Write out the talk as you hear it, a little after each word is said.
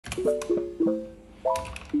Four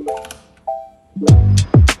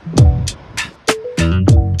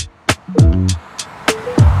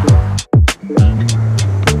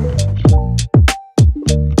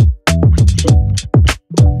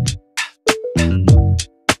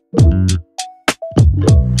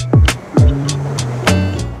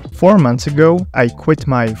months ago, I quit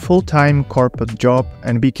my full-time corporate job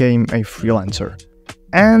and became a freelancer.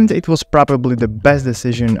 And it was probably the best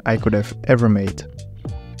decision I could have ever made.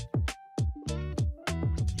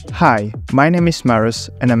 Hi, my name is Maros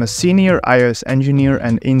and I'm a senior iOS engineer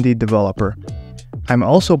and indie developer. I'm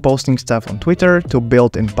also posting stuff on Twitter to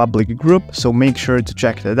build in public group, so make sure to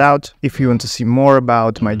check that out if you want to see more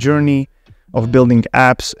about my journey of building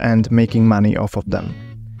apps and making money off of them.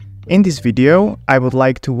 In this video, I would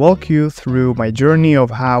like to walk you through my journey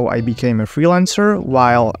of how I became a freelancer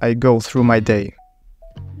while I go through my day.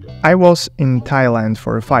 I was in Thailand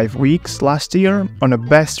for 5 weeks last year on a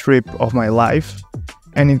best trip of my life,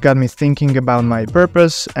 and it got me thinking about my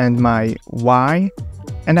purpose and my why,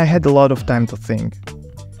 and I had a lot of time to think.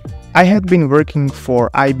 I had been working for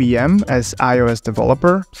IBM as iOS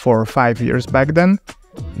developer for 5 years back then.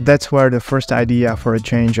 That's where the first idea for a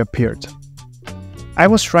change appeared. I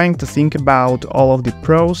was trying to think about all of the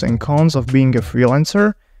pros and cons of being a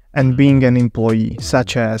freelancer and being an employee,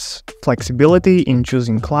 such as flexibility in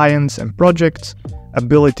choosing clients and projects,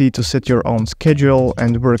 ability to set your own schedule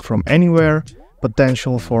and work from anywhere,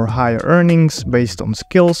 potential for higher earnings based on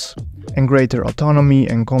skills, and greater autonomy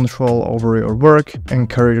and control over your work and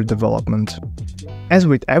career development. As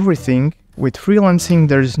with everything, with freelancing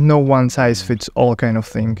there is no one-size-fits-all kind of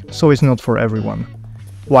thing, so it's not for everyone.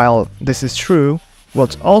 While this is true,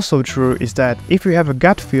 what's also true is that if you have a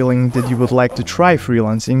gut feeling that you would like to try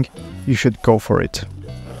freelancing, you should go for it.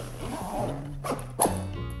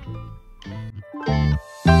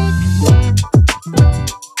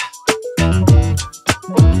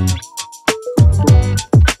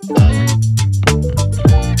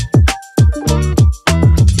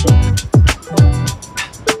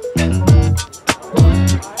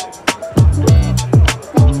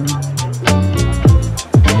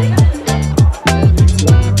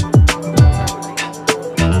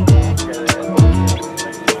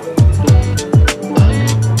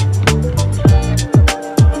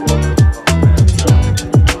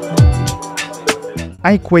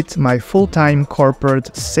 I quit my full-time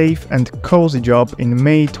corporate safe and cozy job in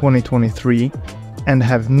May 2023 and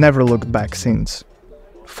have never looked back since.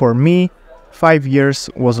 For me, 5 years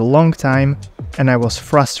was a long time and I was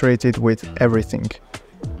frustrated with everything.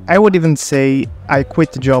 I would even say I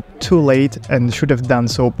quit the job too late and should have done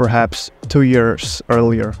so perhaps 2 years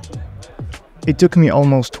earlier. It took me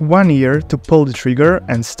almost 1 year to pull the trigger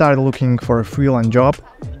and start looking for a freelance job,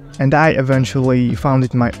 and I eventually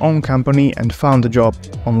founded my own company and found a job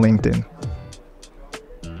on LinkedIn.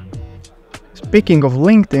 Speaking of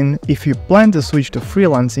LinkedIn, if you plan to switch to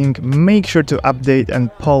freelancing, make sure to update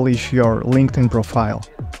and polish your LinkedIn profile.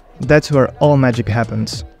 That's where all magic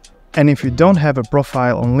happens. And if you don't have a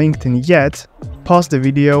profile on LinkedIn yet, pause the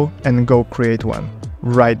video and go create one,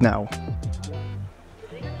 right now.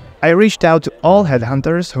 I reached out to all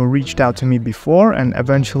headhunters who reached out to me before and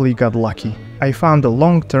eventually got lucky. I found a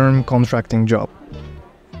long-term contracting job.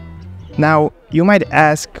 Now, you might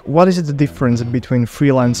ask, what is the difference between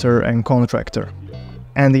freelancer and contractor?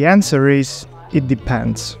 And the answer is, it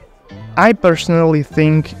depends. I personally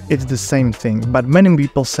think it's the same thing, but many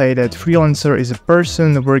people say that freelancer is a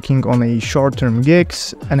person working on a short-term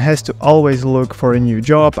gigs and has to always look for a new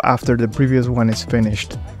job after the previous one is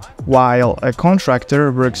finished. While a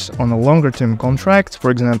contractor works on a longer-term contract,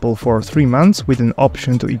 for example for 3 months, with an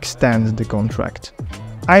option to extend the contract.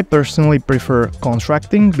 I personally prefer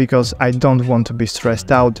contracting because I don't want to be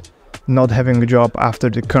stressed out not having a job after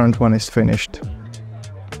the current one is finished.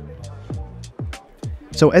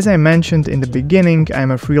 So as I mentioned in the beginning,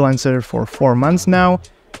 I'm a freelancer for 4 months now,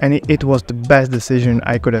 and it was the best decision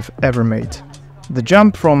I could have ever made. The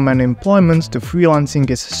jump from unemployment to freelancing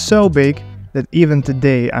is so big that even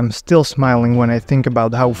today I'm still smiling when I think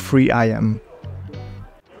about how free I am.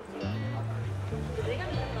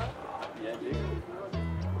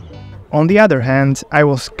 On the other hand, I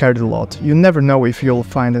was scared a lot. You never know if you'll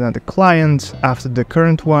find another client after the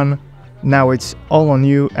current one. Now it's all on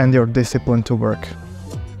you and your discipline to work.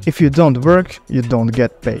 If you don't work, you don't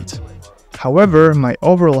get paid. However, my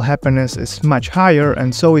overall happiness is much higher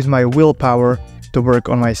and so is my willpower to work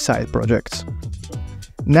on my side projects.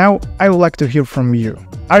 Now, I would like to hear from you.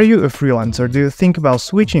 Are you a freelancer? Do you think about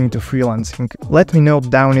switching to freelancing? Let me know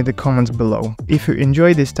down in the comments below. If you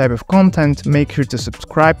enjoy this type of content, make sure to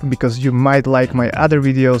subscribe because you might like my other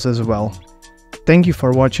videos as well. Thank you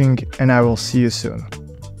for watching, and I will see you soon.